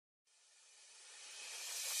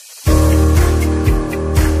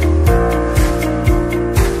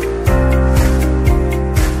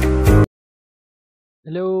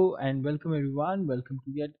Hello and welcome everyone. Welcome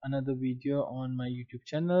to yet another video on my YouTube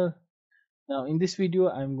channel. Now in this video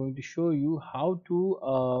I'm going to show you how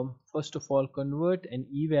to first of all convert an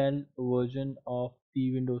eval version of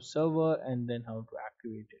the Windows Server and then how to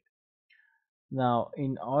activate it. Now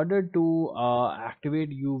in order to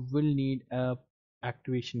activate, you will need a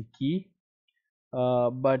activation key,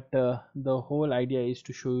 but the whole idea is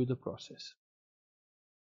to show you the process.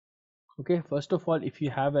 Okay, first of all, if you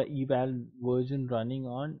have a eval version running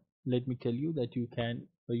on, let me tell you that you can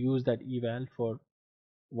use that eval for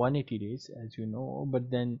 180 days, as you know,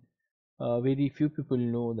 but then very few people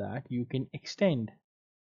know that you can extend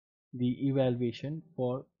the evaluation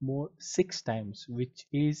for more 6 times, which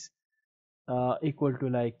is equal to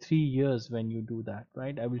like 3 years when you do that,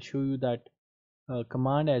 right? I will show you that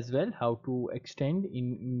command as well, how to extend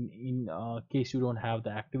in case you don't have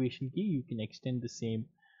the activation key. You can extend the same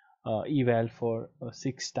eval for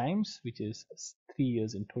 6 times, which is 3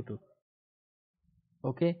 years in total.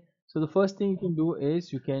 Okay, so the first thing you can do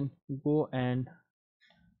is you can go and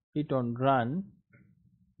hit on run,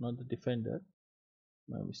 not the defender,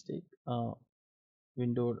 my mistake,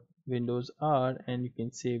 windows R, and you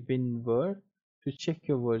can say winver to check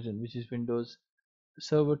your version, which is Windows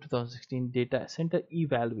Server 2016 data center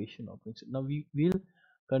evaluation operating. Now we will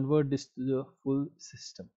convert this to the full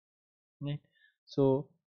system, right? So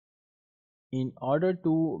in order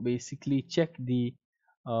to basically check the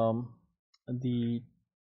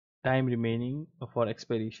time remaining for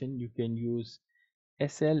expiration, you can use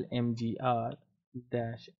slmgr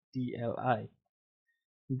 -dli.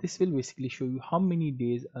 This will basically show you how many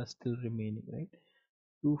days are still remaining, right?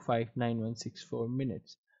 259164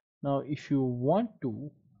 minutes. Now if you want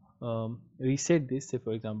to reset this, say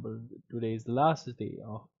for example today is the last day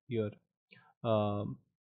of your um,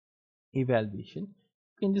 evaluation,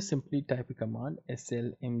 you can just simply type a command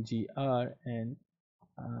slmgr and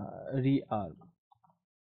rearm.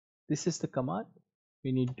 This is the command.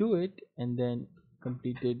 When you do it and then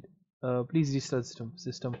completed, please restart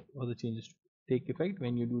system for the changes to take effect.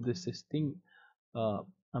 When you do this thing, I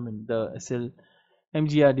mean the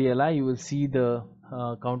slmgr-dli, you will see the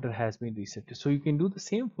counter has been reset. So you can do the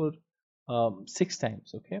same for 6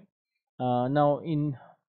 times. Okay, now in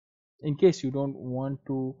case you don't want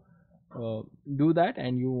to do that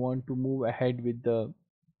and you want to move ahead with the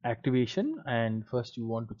activation, and first you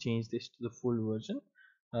want to change this to the full version,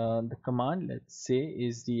 the command, let's say,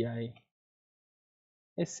 is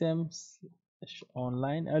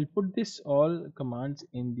dism/online. I'll put this all commands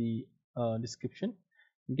in the description.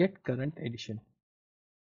 Get current edition.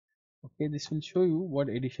 Okay, this will show you what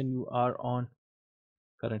edition you are on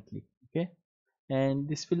currently. Okay, and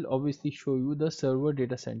this will obviously show you the server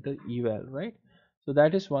data center eval, right? So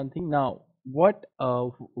that is one thing. Now what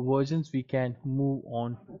versions we can move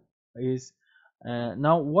on to is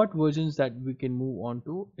now what versions that we can move on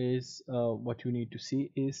to is what you need to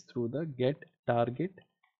see is through the get target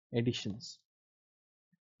editions.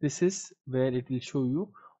 This is where it will show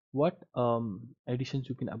you what editions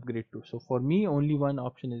you can upgrade to. So for me only one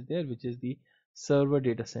option is there, which is the server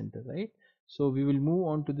data center, right? So we will move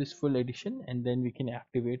on to this full edition and then we can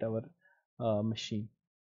activate our machine.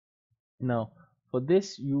 Now for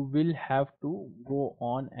this you will have to go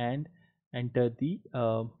on and enter the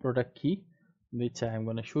product key, which I am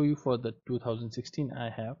going to show you. For the 2016 I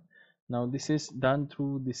have. Now this is done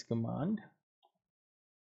through this command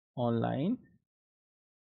online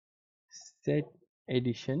set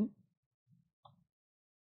edition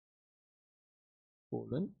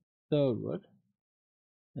server,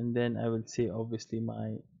 and then I will say obviously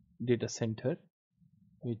my data center,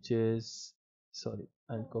 which is, sorry,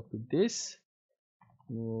 I'll copy this,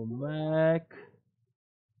 go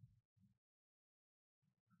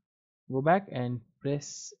back and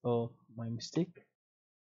press, oh my mistake,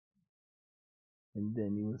 and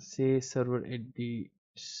then you will say server at the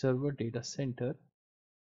server data center,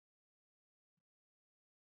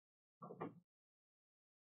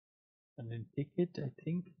 and then take it, I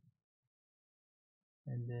think,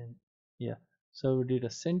 and then yeah, server data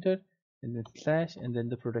center, and then slash, and then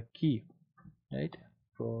the product key, right?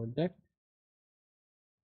 Product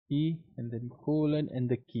key, and then colon and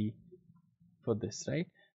the key for this, right?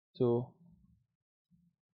 So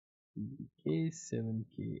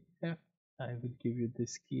K7KF, I will give you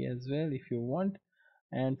this key as well if you want,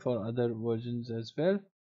 and for other versions as well,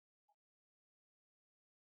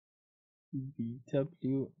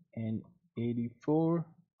 BWN84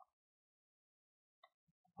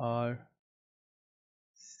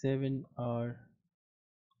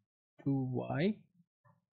 R7R2Y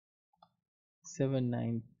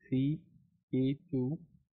 793K2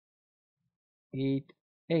 8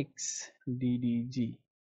 XXXXXX-XXXXX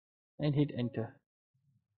and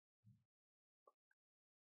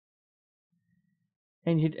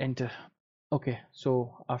hit enter. Okay,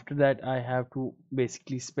 so after that I have to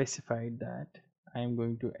basically specify that I am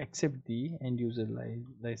going to accept the end user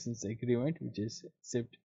license agreement, which is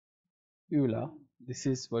AcceptEula. This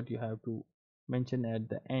is what you have to mention at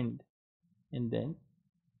the end, and then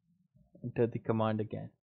enter the command again.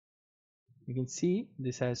 You can see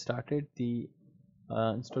this has started the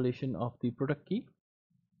installation of the product key,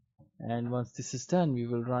 and once this is done we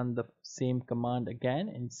will run the same command again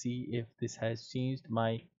and see if this has changed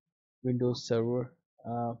my Windows Server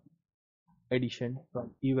edition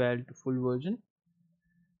from eval to full version.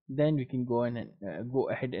 Then we can go and go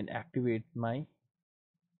ahead and activate my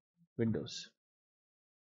Windows.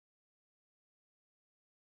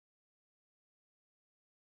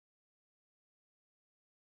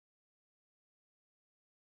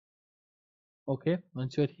 Okay,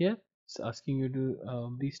 once you're here, it's asking you to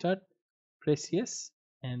restart. Press yes,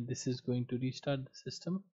 and this is going to restart the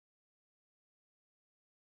system.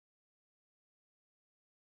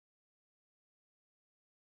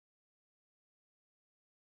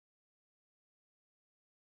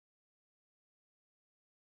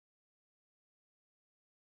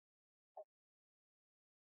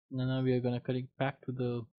 Now we are going to connect back to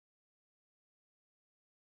the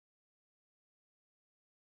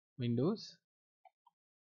Windows.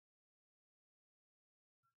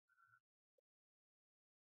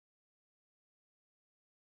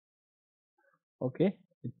 Okay,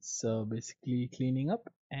 it's basically cleaning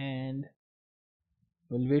up, and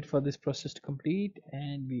we'll wait for this process to complete,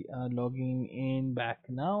 and we are logging in back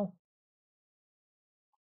now.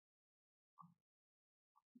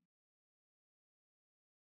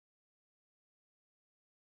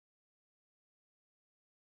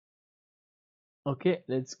 Okay,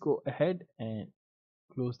 let's go ahead and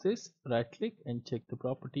close this, right click and check the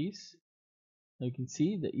properties. You can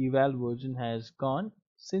see the eval version has gone,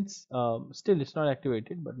 since still it's not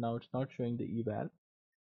activated, but now it's not showing the eval.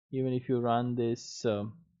 Even if you run this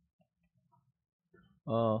the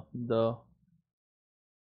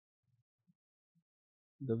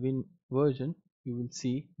win version, you will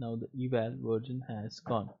see now the eval version has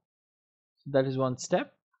gone. So that is one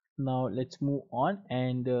step. Now let's move on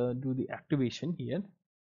and do the activation here.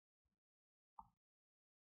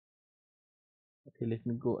 Okay, let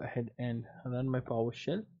me go ahead and run my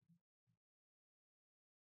PowerShell.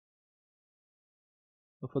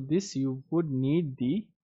 So for this you would need the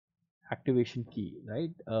activation key,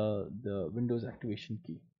 right? The Windows activation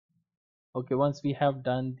key. Okay, once we have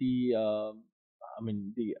done the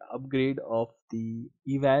the upgrade of the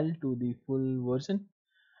eval to the full version,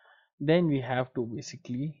 then we have to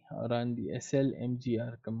basically run the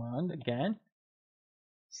slmgr command again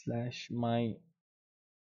 /my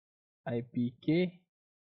ipk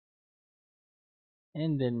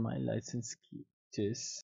and then my license key, which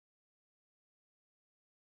is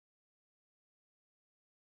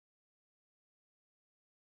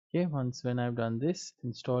okay. Once when I've done this,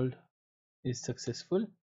 installed is successful,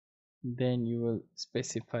 then you will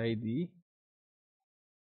specify the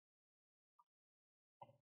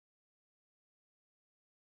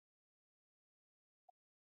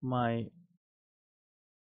my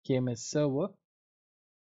KMS server.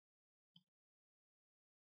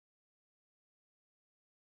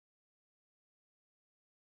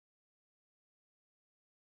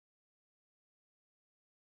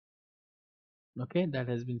 Okay, that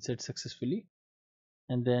has been set successfully,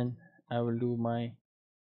 and then I will do my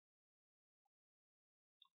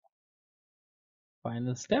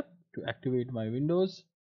final step to activate my Windows,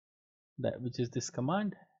 that which is this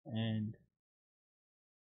command, and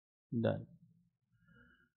done.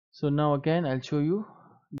 So now again I'll show you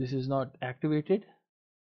this is not activated.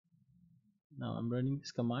 Now I'm running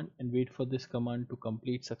this command and wait for this command to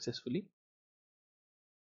complete successfully.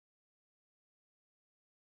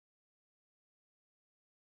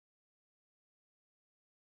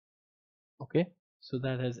 Okay, so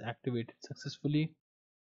that has activated successfully.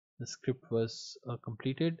 The script was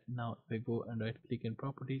completed. Now if I go and right click in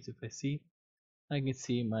properties, if I can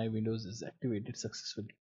see my Windows is activated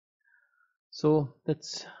successfully. So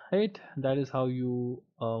that's it. That is how you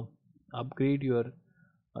upgrade your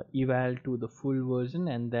eval to the full version,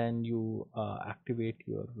 and then you activate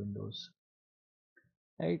your Windows.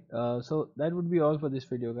 Right, so that would be all for this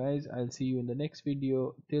video, guys. I'll see you in the next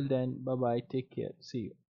video. Till then, bye bye, take care, see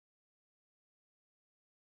you.